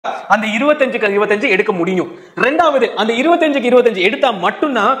அந்த 25க்கு 25 எடுக்க முடியும். ரெண்டாவது அந்த 25க்கு 25 எடுத்தா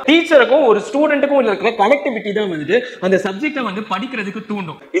மட்டும்தான் டீச்சருக்கும் ஒரு ஸ்டூடெண்ட்டுக்கும் இருக்கிற கனெக்டிவிட்டி தான் வந்து அந்த சப்ஜெக்ட்டை வந்து படிக்கிறதுக்கு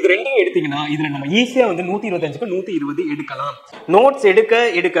தூண்டும். இது ரெண்டும் எடுத்தீங்கன்னா இதுல நம்ம ஈஸியா வந்து 125க்கு 120 எடுக்கலாம். நோட்ஸ்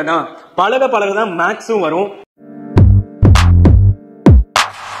எடுக்கதான் பழக தான் மேக்ஸும் வரும்.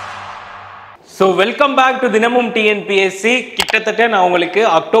 So welcome back to Thinamum Tnpsc. கிட்டத்தட்ட நான் உங்களுக்கு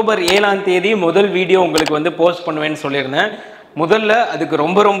அக்டோபர் 7ஆம் தேதி முதல் வீடியோ உங்களுக்கு வந்து போஸ்ட் பண்ணுவேன்னு சொல்லியிருந்தேன். முதல்ல அதுக்கு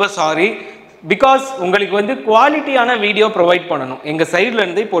ரொம்ப சாரி. பிகாஸ் உங்களுக்கு வந்து குவாலிட்டியான வீடியோ ப்ரொவைட் பண்ணணும் எங்க சைட்ல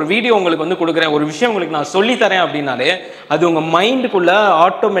இருந்து. இப்போ ஒரு வீடியோ உங்களுக்கு வந்து கொடுக்குறேன், ஒரு விஷயம் உங்களுக்கு நான் சொல்லி தரேன் அப்படின்னாலே அது உங்க மைண்டுக்குள்ள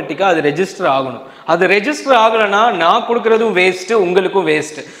ஆட்டோமேட்டிக்கா அது ரெஜிஸ்டர் ஆகணும். அது ரெஜிஸ்டர் ஆகலைன்னா நான் கொடுக்கறதும் வேஸ்ட், உங்களுக்கும்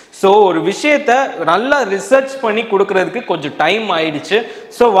வேஸ்ட். ஸோ ஒரு விஷயத்த நல்லா ரிசர்ச் பண்ணி கொடுக்கறதுக்கு கொஞ்சம் டைம் ஆயிடுச்சு.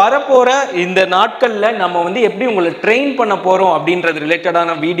 ஸோ வரப்போற இந்த நாட்கள்ல நம்ம வந்து எப்படி உங்களை ட்ரெயின் பண்ண போறோம் அப்படின்றது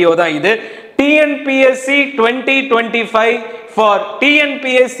ரிலேட்டடான வீடியோ தான் இது. TNPSC 2025 for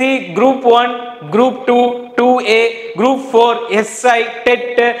TNPSC Group 1, Group 2, 2A, Group 4, SI,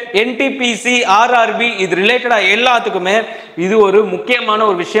 TET, NTPC, RRB இது ரிலேட்டடா எல்லாத்துக்குமே இது ஒரு முக்கியமான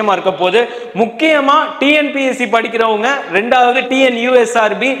ஒரு விஷயமா இருக்க போது. முக்கியமா TNPSC படிக்கிறவங்க, ரெண்டாவது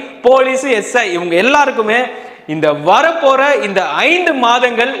TNUSRB, போலீஸ், SI இவங்க எல்லாருக்குமே இந்த வரப்போற இந்த 5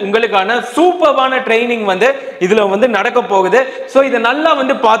 மாதங்கள் உங்களுக்கான சூப்பரான ட்ரைனிங் வந்து இதுல வந்து நடக்க போகுது. சோ இத நல்லா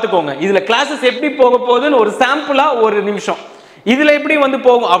வந்து பாத்துக்கோங்க. இதுல கிளாसेस எப்படி போக போகுதுன்னு ஒரு சாம்பிளா ஒரு நிமிஷம் இதுல எப்படி வந்து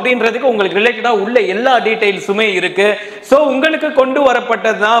போகும் அப்படின்றதுக்கு உங்களுக்கு ரிலேட்டடா உள்ள எல்லா டீடைல்ஸுமே இருக்கு. சோ உங்களுக்கு கொண்டு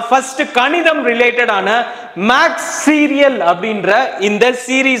வரப்பட்டதுதான் ஃபர்ஸ்ட் கணிதம் ரிலேட்டடான மேக்ஸ் சீரியல் அப்படின்ற இந்த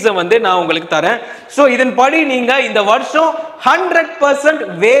சீரீஸை வந்து நான் உங்களுக்கு தரேன். சோ இதன்படி நீங்க இந்த வருஷம் 100%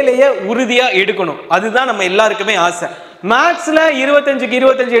 வேலையை உறுதியா எடுக்கணும். அதுதான் நம்ம எல்லாருக்குமே ஆசை. மேக்ஸ்ல 25க்கு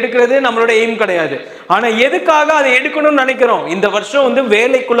 25 எடுக்கிறது நம்மளோட எய்ம் கிடையாது. ஆனா எதுக்காக அதை எடுக்கணும்னு நினைக்கிறோம்? இந்த வருஷம் வந்து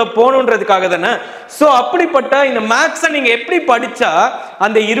வேலைக்குள்ள போகணுன்றதுக்காக தானே. சோ அப்படிப்பட்ட இந்த மேக்ஸை நீங்க எப்படி படிச்சா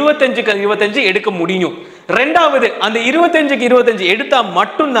அந்த 25க்கு 25 எடுக்க முடியும். ரெண்டாவது அந்த 25க்கு 25 எடுத்தா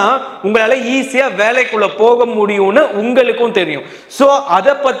மட்டும்தான் உங்களால ஈஸியா வேலைக்குள்ள போக முடியும்னு உங்களுக்கும் தெரியும். சோ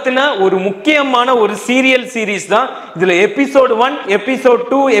அதை பத்தின ஒரு முக்கியமான ஒரு சீரியல் சீரீஸ் தான் இதுல. எபிசோட் 1, எபிசோட்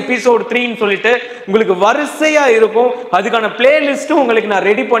 2, எபிசோட் 3 சொல்லிட்டு உங்களுக்கு வரிசையா இருக்கும். அதுக்கான பிளேலிஸ்டும் உங்களுக்கு நான்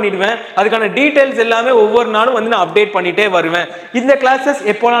ரெடி பண்ணிடுவேன். அதுக்கான டீடைல்ஸ் எல்லாமே ஒவ்வொரு நாளும் வந்து நான் அப்டேட் பண்ணிட்டே வருவேன். இந்த கிளாஸஸ்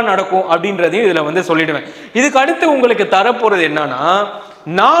எப்போலாம் நடக்கும் அப்படின்றதையும் இதுல வந்து சொல்லிடுவேன். இதுக்கு அடுத்து உங்களுக்கு தரப்போறது என்னன்னா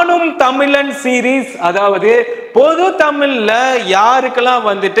நானும் தமிழன் சீரீஸ். அதாவது பொது தமிழ்ல யாருக்கெல்லாம்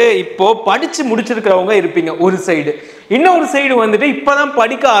வந்துட்டு இப்போ படிச்சு முடிச்சிருக்கிறவங்க இருப்பீங்க ஒரு சைடு, இன்னொரு சைடு வந்துட்டு இப்பதான்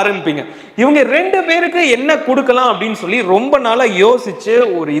படிக்க ஆரம்பிப்பீங்க. இவங்க 2 பேருக்கு என்ன கொடுக்கலாம் அப்படின்னு சொல்லி ரொம்ப நாளா யோசிச்சு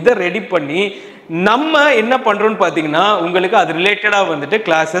ஒரு இதை ரெடி பண்ணி நம்ம என்ன பண்றோம்னு பாத்தீங்கன்னா உங்களுக்கு அது ரிலேட்டடா வந்துட்டு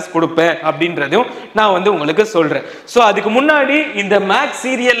கிளாஸஸ் கொடுப்பேன் அப்படின்றதும் நான் வந்து உங்களுக்கு சொல்றேன். சோ அதுக்கு முன்னாடி இந்த மேக்ஸ்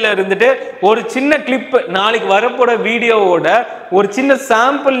சீரியல்ல இருந்துட்டு ஒரு சின்ன கிளிப் நாளைக்கு வரப்போற வீடியோவோட ஒரு சின்ன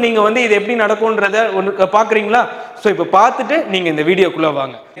சாம்பிள் நீங்க வந்து இது எப்படி நடக்கும்ன்றத பாக்குறீங்களா? சோ இப்ப பார்த்துட்டு நீங்க இந்த வீடியோக்குள்ள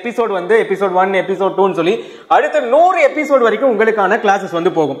வாங்க. எபிசோட் வந்து எபிசோட் 1, எபிசோட் 2 சொல்லி அடுத்த 100 எபிசோட் வரைக்கும் உங்களுக்கான கிளாஸஸ்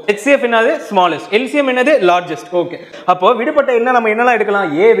வந்து போகும். HCF என்னது? ஸ்மாலஸ்ட். LCM என்னது? லார்ஜஸ்ட். ஓகே, அப்போ விடுபட்ட என்ன நம்ம என்னெல்லாம்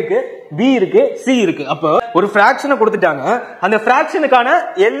எடுக்கலாம்? A இருக்கு, B இருக்கு, C இருக்கு. அப்போ ஒரு பிராக்ஷனை கொடுத்துட்டாங்க, அந்த பிராக்ஷனுக்கான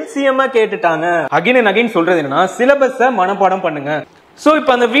LCM கேட்டுட்டாங்க. அகைன் அண்ட் அகைன் சொல்றது என்னன்னா சிலபஸை மனப்பாடம் பண்ணுங்க. சோ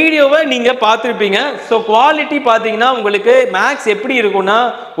இப்போ அந்த வீடியோவை நீங்க பார்த்துருப்பீங்க. ஸோ குவாலிட்டி பார்த்தீங்கன்னா உங்களுக்கு மேக்ஸ் எப்படி இருக்கும்னா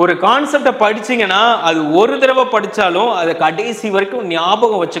ஒரு கான்செப்டை படிச்சீங்கன்னா அது ஒரு தடவை படிச்சாலும் அதை கடைசி வரைக்கும்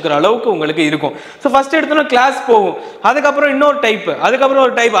ஞாபகம் வச்சுக்கிற அளவுக்கு உங்களுக்கு இருக்கும். ஸோ ஃபர்ஸ்ட் எடுத்தோன்னா கிளாஸ் போகும், அதுக்கப்புறம் இன்னொரு டைப், அதுக்கப்புறம்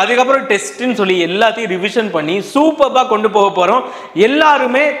ஒரு டைப், அதுக்கப்புறம் டெஸ்ட்னு சொல்லி எல்லாத்தையும் ரிவிஷன் பண்ணி சூப்பராக கொண்டு போக போறோம்.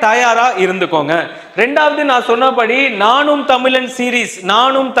 எல்லாருமே தயாரா இருந்துக்கோங்க. ரெண்டாவது நான் சொன்னபடி நானும்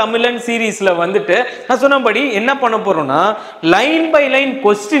தமிழன் சீரீஸ்ல வந்துட்டு நான் சொன்னபடி என்ன பண்ண போறோம்னா லைன் பை லைன்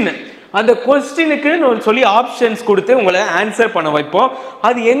கொஸ்டின், அந்த கொஸ்டினுக்கு சொல்லி ஆப்ஷன்ஸ் கொடுத்து உங்களை ஆன்சர் பண்ண வைப்போம்.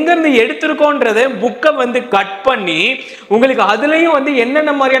 அது எங்க இருந்து எடுத்திருக்கோன்றத புக்கை வந்து கட் பண்ணி உங்களுக்கு அதுலயும் வந்து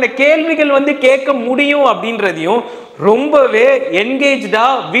என்னென்ன மாதிரியான கேள்விகள் வந்து கேட்க முடியும் அப்படின்றதையும் ரொம்பவே என்கேஜ்டா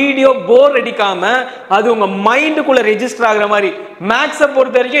வீடியோ போர் அடிக்காம அது உங்க மைண்டுக்குள்ள ரெஜிஸ்டர் ஆகுற மாதிரி. மேக்ஸை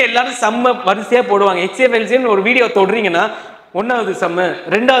பொறுத்த வரைக்கும் எல்லாரும் சம்ம வரிசையா போடுவாங்க. HCF LCM ஒரு வீடியோ தொடுறீங்கன்னா 1வது சம்மு,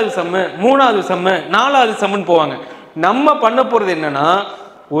 2வது சம்மு, 3வது சம்மு, 4வது சம்முன்னு போவாங்க. நம்ம பண்ண போறது என்னன்னா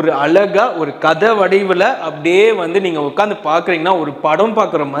ஒரு அழகா ஒரு கதை வடிவில் அப்படியே வந்து நீங்க உட்காந்து பாக்குறீங்கன்னா ஒரு படம்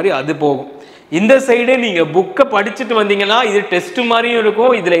பார்க்குற மாதிரி அது போகும். இந்த சைடு நீங்க புக்கை படிச்சுட்டு வந்தீங்கன்னா இது டெஸ்ட் மாதிரியும்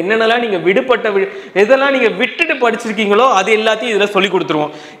இருக்கும். இதுல என்னென்னலாம் நீங்க எதெல்லாம் நீங்க விட்டுட்டு படிச்சிருக்கீங்களோ அது எல்லாத்தையும் இதுல சொல்லி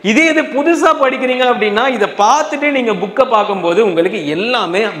கொடுத்துருவோம். இது புதுசா படிக்கிறீங்க அப்படின்னா இதை பார்த்துட்டு நீங்க புக்கை பார்க்கும்போது உங்களுக்கு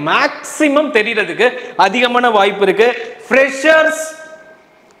எல்லாமே மேக்சிமம் தெரியறதுக்கு அதிகமான வாய்ப்பு இருக்கு. ஃப்ரெஷர்ஸ்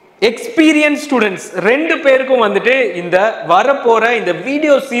எக்ஸ்பீரியன்ஸ் ஸ்டூடெண்ட்ஸ் ரெண்டு பேருக்கும் வந்துட்டு இந்த வரப்போற இந்த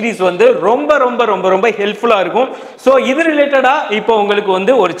வீடியோ சீரிஸ் வந்து ரொம்ப ரொம்ப ரொம்ப ரொம்ப ஹெல்ப்ஃபுல்லா இருக்கும். ஸோ இது ரிலேட்டடா இப்போ உங்களுக்கு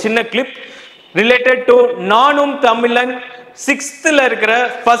வந்து ஒரு சின்ன கிளிப் ரிலேட்டட் டு நானும் தமிழன் 6th இருக்கிற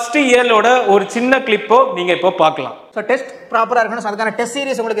ஃபர்ஸ்ட் இயரோட ஒரு சின்ன கிளிப்போ நீங்க இப்போ பார்க்கலாம். ஸோ டெஸ்ட் ப்ராப்பரா இருக்கணும். அதுக்கான டெஸ்ட்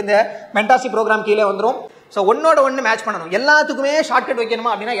சீரிஸ் உங்களுக்கு இந்த மென்டார்ஷிப் ப்ரோக்ராம் கீழே வந்துடும். ஸோ ஒன்னோட ஒன்று மேட்ச் பண்ணணும். எல்லாத்துக்குமே ஷார்ட்கட்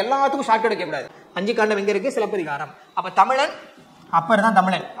வைக்கணுமா அப்படின்னா எல்லாத்துக்கும் ஷார்ட்கட் வைக்கக்கூடாது. 5 காண்டம் எங்க இருக்கு? சிலப்பதிகாரம். அப்ப தமிழன் அப்பர் தான்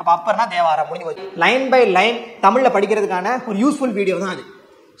தமிழன், அப்ப அப்பர்னா தேவாரம், முடிஞ்சு போச்சு. லைன் பை லைன் தமிழ்ல படிக்கிறதுக்கான ஒரு யூஸ்ஃபுல் வீடியோ தான் அது.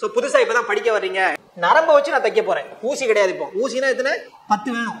 ஸோ புதுசா இப்பதான் படிக்க வர்றீங்க, நரம்பை வச்சு நான் தைக்க போறேன். ஊசி கிடையாது. இப்போ ஊசினா எத்தனை?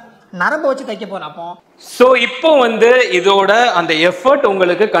 10 வேணும். நரம்பு வச்சு தைக்க போறேன். அப்போ ஸோ இப்போ வந்து இதோட அந்த எஃபர்ட்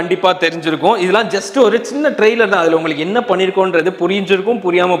உங்களுக்கு கண்டிப்பா தெரிஞ்சிருக்கும். இதெல்லாம் ஜஸ்ட் ஒரு சின்ன ட்ரெய்லர் தான். அதுல உங்களுக்கு என்ன பண்ணிருக்கோன்றது புரிஞ்சிருக்கும்,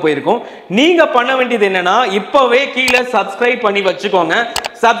 புரியாம போயிருக்கும். நீங்க பண்ண வேண்டியது என்னன்னா, இப்பவே கீழே சப்ஸ்கிரைப் பண்ணி வச்சுக்கோங்க.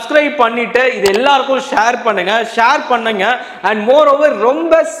 சப்ஸ்கிரைப் பண்ணிட்டு இது எல்லாருக்கும் ஷேர் பண்ணுங்க. ஷேர் பண்ணுங்க அண்ட் மோர் ஓவர்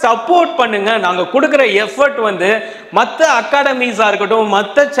ரொம்ப சப்போர்ட் பண்ணுங்க. நாங்க கொடுக்குற எஃபர்ட் வந்து மற்ற அகாடமிஸா இருக்கட்டும்,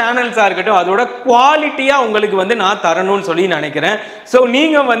 மற்ற சேனல்ஸா இருக்கட்டும், அதோட குவாலிட்டியா உங்களுக்கு வந்து நான் தரணும்னு சொல்லி நினைக்கிறேன். ஸோ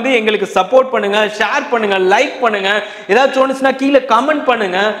நீங்க வந்து எங்களுக்கு சப்போர்ட் பண்ணுங்க, ஷேர் பண்ணுங்க, லைக் பண்ணுங்க, ஏதாவது தோணுச்சுன்னா கீழே கமெண்ட்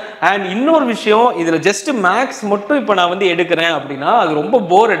பண்ணுங்க. அண்ட் இன்னொரு விஷயம், இதுல ஜஸ்ட் மேக்ஸ் மட்டும் இப்போ நான் வந்து எடுக்கிறேன் அப்படின்னா அது ரொம்ப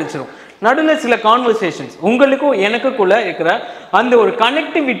போர் அடிச்சிடும். நடுவில் சில கான்வர்சேஷன்ஸ் உங்களுக்கும் எனக்குள்ள இருக்கிற அந்த ஒரு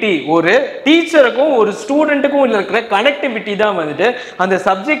கனெக்டிவிட்டி, ஒரு டீச்சருக்கும் ஒரு ஸ்டூடெண்ட்டுக்கும் இருக்கிற கனெக்டிவிட்டி தான் வந்துட்டு அந்த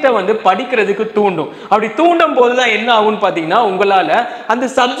சப்ஜெக்டை வந்து படிக்கிறதுக்கு தூண்டும். அப்படி தூண்டும் போது தான் என்ன ஆகும்னு பார்த்தீங்கன்னா, உங்களால் அந்த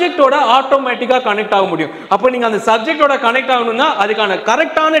சப்ஜெக்டோட ஆட்டோமேட்டிக்காக கனெக்ட் ஆக முடியும். அப்போ நீங்கள் அந்த சப்ஜெக்டோட கனெக்ட் ஆகணும்னா அதுக்கான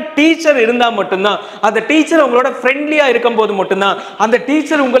கரெக்டான டீச்சர் இருந்தால் மட்டும்தான், அந்த டீச்சர் உங்களோட ஃப்ரெண்ட்லியாக இருக்கும் போது மட்டும்தான், அந்த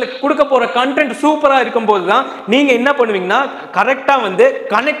டீச்சர் உங்களுக்கு கொடுக்க போகிற கண்டென்ட் சூப்பராக இருக்கும் போது தான் நீங்கள் என்ன பண்ணுவீங்கன்னா கரெக்டாக வந்து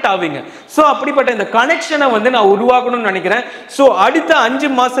கனெக்ட் ஆவீங்க. சோ அப்படிப்பட்ட இந்த கனெக்ஷனை வந்து நான் உருவாக்கணும்னு நினைக்கிறேன். சோ அடுத்த 5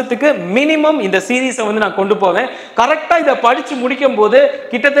 மாசத்துக்கு மினிமம் இந்த சீரீஸை வந்து நான் கொண்டு போவேன். கரெக்டா இதை படிச்சு முடிக்கும் போது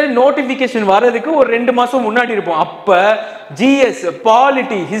கிட்டத்தட்ட நோட்டிபிகேஷன் வர்றதுக்கு ஒரு 2 மாசம் முன்னாடி இருப்போம். அப்ப ஜிஎஸ்,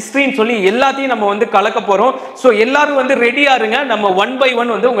 பாலிட்டி, ஹிஸ்டரின்னு சொல்லி எல்லாத்தையும் நம்ம வந்து கலக்க போறோம். சோ எல்லாரும் வந்து ரெடியா இருங்க. நம்ம 1 by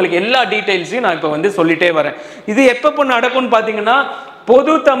 1 வந்து உங்களுக்கு எல்லா டீடைல்ஸையும் நான் இப்ப வந்து சொல்லிட்டே வரேன். இது எப்ப நடக்கும்னு பாத்தீங்கன்னா,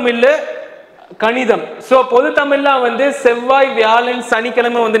 பொது தமிழ்ல கணிதம். சோ பொது தமிழ்ல வந்து செவ்வாய், வியாழன்,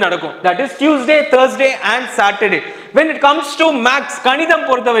 சனிக்கிழமை வந்து நடக்கும். That is Tuesday, Thursday and Saturday. when it comes to maths, கணிதம்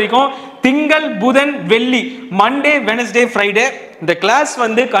பொறுத்த வரைக்கும் திங்கள், புதன், வெள்ளி, மண்டே, வெனஸ்டே, ஃப்ரைடே இந்த கிளாஸ்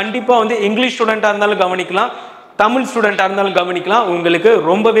வந்து கண்டிப்பா வந்து இங்கிலீஷ் ஸ்டூடெண்டா இருந்தாலும் கவனிக்கலாம், தமிழ் ஸ்டூடெண்டா இருந்தாலும் கவனிக்கலாம். உங்களுக்கு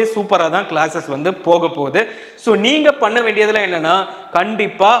ரொம்பவே சூப்பரா தான் கிளாஸஸ் வந்து போக போகுது. ஸோ நீங்க பண்ண வேண்டியதுல என்னன்னா,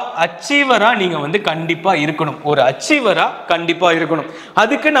 கண்டிப்பா அச்சீவரா நீங்க வந்து கண்டிப்பா இருக்கணும். ஒரு அச்சீவரா கண்டிப்பா இருக்கணும்.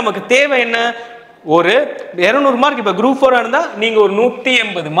 அதுக்கு நமக்கு தேவை என்ன? ஒரு 200 மார்க். இப்ப குரூப் 4 இருந்தா நீங்க ஒரு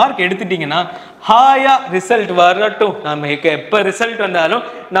 180 மார்க் எடுத்துட்டீங்கன்னா ஹாயா ரிசல்ட் வரட்டும், நம்ம எப்ப ரிசல்ட் வந்தாலும்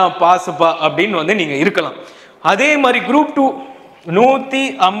நான் பாஸ்பா அப்படின்னு வந்து நீங்க இருக்கலாம். அதே மாதிரி குரூப் 2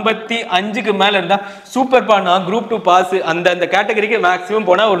 155க்கு மேல இருந்தா சூப்பர்பா, நான் குரூப் 2 பாஸ். அந்த கேட்டகரிக்கு மேக்ஸிமம்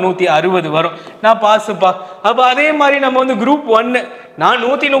போனா ஒரு 160 வரும், நான் பாஸ்பா. அப்ப அதே மாதிரி நம்ம வந்து குரூப் 1 நான்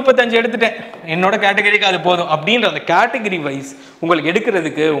 135 எடுத்துட்டேன், என்னோட கேட்டகரிக்கு அது போதும் அப்படின்ற அந்த கேட்டகரி வைஸ் உங்களுக்கு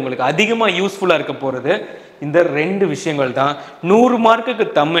எடுக்கிறதுக்கு உங்களுக்கு அதிகமா யூஸ்ஃபுல்லா இருக்க போறது இந்த 2 விஷயங்கள் தான். 100 மார்க்குக்கு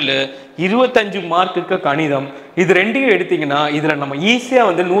தமிழ், 25 மார்க்குக்கு கணிதம். இது ரெண்டையும் எடுத்தீங்கன்னா இதுல நம்ம ஈஸியா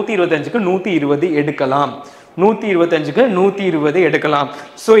வந்து 125க்கு 120 எடுக்கலாம், 125க்கு 120 எடுக்கலாம்.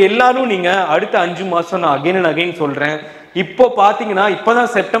 ஸோ எல்லாரும் நீங்க அடுத்த 5 மாசம் நான் அகைன் அண்ட் அகைன் சொல்றேன். இப்போ பாத்தீங்கன்னா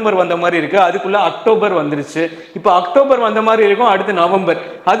இப்பதான் செப்டம்பர் வந்த மாதிரி இருக்கு, அதுக்குள்ள அக்டோபர் வந்துருச்சு. இப்போ அக்டோபர் வந்த மாதிரி இருக்கும், அடுத்து நவம்பர்,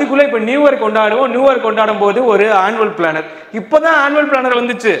 அதுக்குள்ள இப்ப நியூ இயர் கொண்டாடுவோம். நியூ இயர் கொண்டாடும் போது ஒரு ஆனுவல் பிளானர், இப்பதான் ஆனுவல் பிளானர்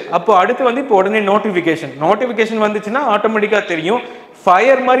வந்துச்சு. அப்போ அடுத்து வந்து இப்போ உடனே நோட்டிபிகேஷன் வந்துச்சுன்னா ஆட்டோமேட்டிக்கா தெரியும்.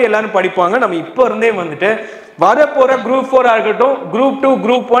 ஃபயர் மாதிரி எல்லாரும் படிப்பாங்க. நம்ம இப்போ இருந்தே வந்துட்டு வரப்போற குரூப் 4 இருக்கட்டும், group 2,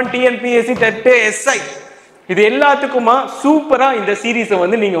 group 1, TNPSC, dead, SI, இது எல்லாத்துக்குமா சூப்பரா இந்த சீரீஸை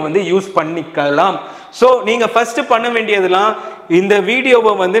வந்து நீங்க வந்து யூஸ் பண்ணிக்கலாம். ஸோ நீங்க ஃபர்ஸ்ட் பண்ண வேண்டியதெல்லாம் இந்த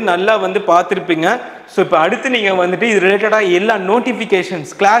வீடியோவை வந்து நல்லா வந்து பார்த்துருப்பீங்க. ஸோ இப்போ அடுத்து நீங்க வந்துட்டு இது ரிலேட்டடாக எல்லா நோட்டிஃபிகேஷன்ஸ்,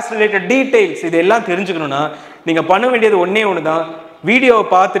 கிளாஸ் ரிலேட்டட் டீடைல்ஸ் இது எல்லாம் தெரிஞ்சுக்கணும்னா நீங்க பண்ண வேண்டியது ஒன்னே ஒன்று தான். வீடியோவை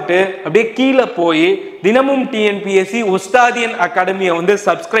பார்த்துட்டு அப்படியே கீழே போய் தினமும் டிஎன்பிஎஸ்சி உஸ்தாதியன் அகாடமியை வந்து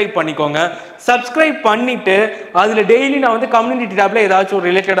சப்ஸ்கிரைப் பண்ணிக்கோங்க. சப்ஸ்கிரைப் பண்ணிட்டு அதுல டெய்லி நான் வந்து கம்யூனிட்டி டேப்ல ஏதாச்சும் ஒரு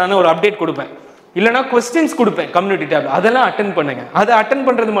ரிலேட்டடான ஒரு அப்டேட் கொடுப்பேன், இல்லைனா கொஸ்டின்ஸ் கொடுப்பேன் கம்யூனிட்டி டேப், அதெல்லாம் அட்டன் பண்ணுங்க. அதை அட்டன்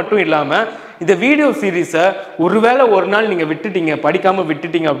பண்றது மட்டும் இல்லாம இந்த வீடியோ சீரீஸை ஒருவேளை ஒரு நாள் நீங்க விட்டுட்டீங்க, படிக்காம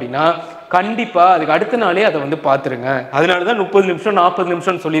விட்டுட்டீங்க அப்படின்னா கண்டிப்பா அதுக்கு அடுத்த நாளே அதை வந்து பார்த்துருங்க. அதனாலதான் 30 நிமிஷம் 40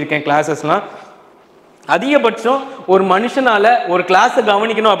 நிமிஷம் சொல்லியிருக்கேன். கிளாஸஸ்லாம் அதிகபட்சம் ஒரு மனுஷனால ஒரு கிளாஸை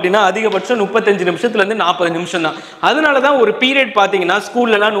கவனிக்கணும் அப்படின்னா அதிகபட்சம் 35 நிமிஷத்துல இருந்து 40 நிமிஷம் தான். அதனாலதான் ஒரு பீரியட் பாத்தீங்கன்னா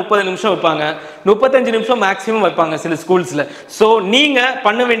ஸ்கூல்லலாம் 30 நிமிஷம் வைப்பாங்க, 35 நிமிஷம் மேக்சிமம் வைப்பாங்க சில ஸ்கூல்ஸ்ல. ஸோ நீங்க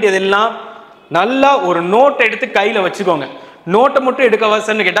பண்ண வேண்டியதெல்லாம் நல்லா ஒரு நோட் எடுத்து கையில வச்சுக்கோங்க. நோட்டை மட்டும் எடுக்க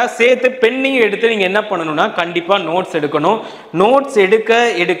அவசரம்னு கேட்டா சேர்த்து பென்னையும் எடுத்து நீங்க என்ன பண்ணணும்னா கண்டிப்பா நோட்ஸ் எடுக்கணும். நோட்ஸ்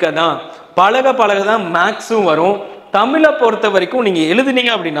எடுக்க தான் பழக தான் மேக்ஸும் வரும். தமிழை பொறுத்த வரைக்கும் நீங்க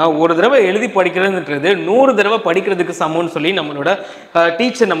எழுதுனீங்க அப்படின்னா ஒரு தடவை எழுதி படிக்கிறதுன்றது 100 தடவை படிக்கிறதுக்கு சமம்னு சொல்லி நம்மளோட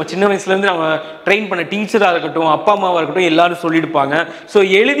டீச்சர், நம்ம சின்ன வயசுல இருந்து நம்ம ட்ரெயின் பண்ண டீச்சரா இருக்கட்டும், அப்பா அம்மாவா இருக்கட்டும், எல்லாரும் சொல்லியிருப்பாங்க. ஸோ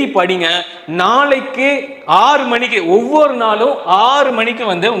எழுதி படிங்க. நாளைக்கு 6 மணிக்கு, ஒவ்வொரு நாளும் 6 மணிக்கு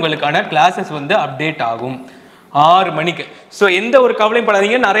வந்து உங்களுக்கான கிளாஸஸ் வந்து அப்டேட் ஆகும். 6 மணிக்கு. ஸோ எந்த ஒரு கவலையும்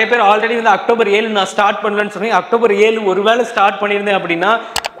படாதீங்க. நிறைய பேர் ஆல்ரெடி வந்து அக்டோபர் 7 நான் ஸ்டார்ட் பண்ணலன்னு சொன்னேன். அக்டோபர் 7 ஒருவேளை ஸ்டார்ட் பண்ணியிருந்தேன் அப்படின்னா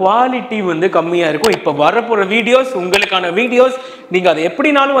குவாலிட்டி வந்து கம்மியா இருக்கும். இப்போ வரப்போற வீடியோஸ் உங்களுக்கான வீடியோஸ். நீங்க அதை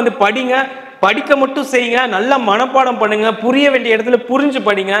எப்படினாலும் வந்து படிங்க, படிக்க மட்டும் செய்யுங்க, நல்லா மனப்பாடம் பண்ணுங்க, புரிய வேண்டிய இடத்துல புரிஞ்சு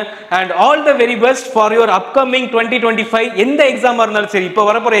படிங்க. And all the very best for your upcoming 2025. எந்த எக்ஸாமா இருந்தாலும் சரி, இப்போ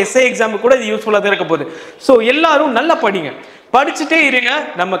வரப்போற எஸ்ஏ எக்ஸாமுக்கு கூட இது யூஸ்ஃபுல்லா தான் இருக்க போகுது. ஸோ எல்லாரும் நல்லா படிங்க, படிச்சுட்டே இருங்க.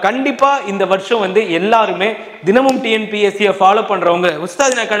 நம்ம கண்டிப்பா இந்த வருஷம் வந்து எல்லாருமே தினமும் டிஎன்பிஎஸ்சியை ஃபாலோ பண்றவங்க,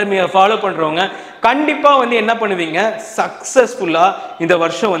 உஸ்தாதின் அகாடமியை ஃபாலோ பண்றவங்க கண்டிப்பா வந்து என்ன பண்ணுவீங்க, சக்சஸ்ஃபுல்லா இந்த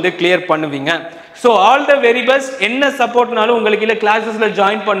வருஷம் வந்து கிளியர் பண்ணுவீங்க. So all the very best. என்ன சப்போர்ட்னாலும் உங்களுக்கு இல்லை கிளாஸஸ்ல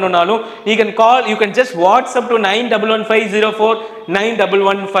join பண்ணணும்னாலும் you can just WhatsApp to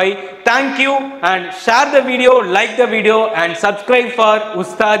 9115049115. Thank you and share the video, like the video and subscribe for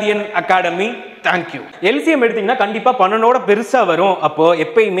Ustadian academy. Thank you. LCM எடுத்தீங்கன்னா கண்டிப்பா பன்னனோட பெருசா வரும். அப்போ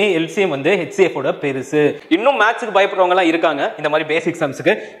எப்பயுமே எல்சிஎம் வந்து ஹெச்சிஎஃப் ஓட பெருசு. இன்னும் மேத்ஸ்க்கு பயப்படுறவங்க எல்லாம் இருக்காங்க இந்த மாதிரி பேசிக்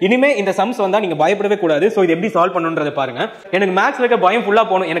சம்ஸ்க்கு. இனிமே இந்த சம்ஸ் வந்தா நீங்க பயப்படவே கூடாது. சோ இது எப்படி சால்வ் பண்ணணும்ன்றதை பாருங்க. எனக்கு மேத்ஸ்ல இருக்க பயம் ஃபுல்லா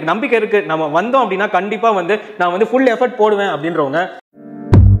போகணும், எனக்கு நம்பிக்கை இருக்கு, நம்ம வந்தோம் அப்படின்னா கண்டிப்பா வந்து நான் வந்து ஃபுல் எஃபர்ட் போடுவேன் அப்படின்றவங்க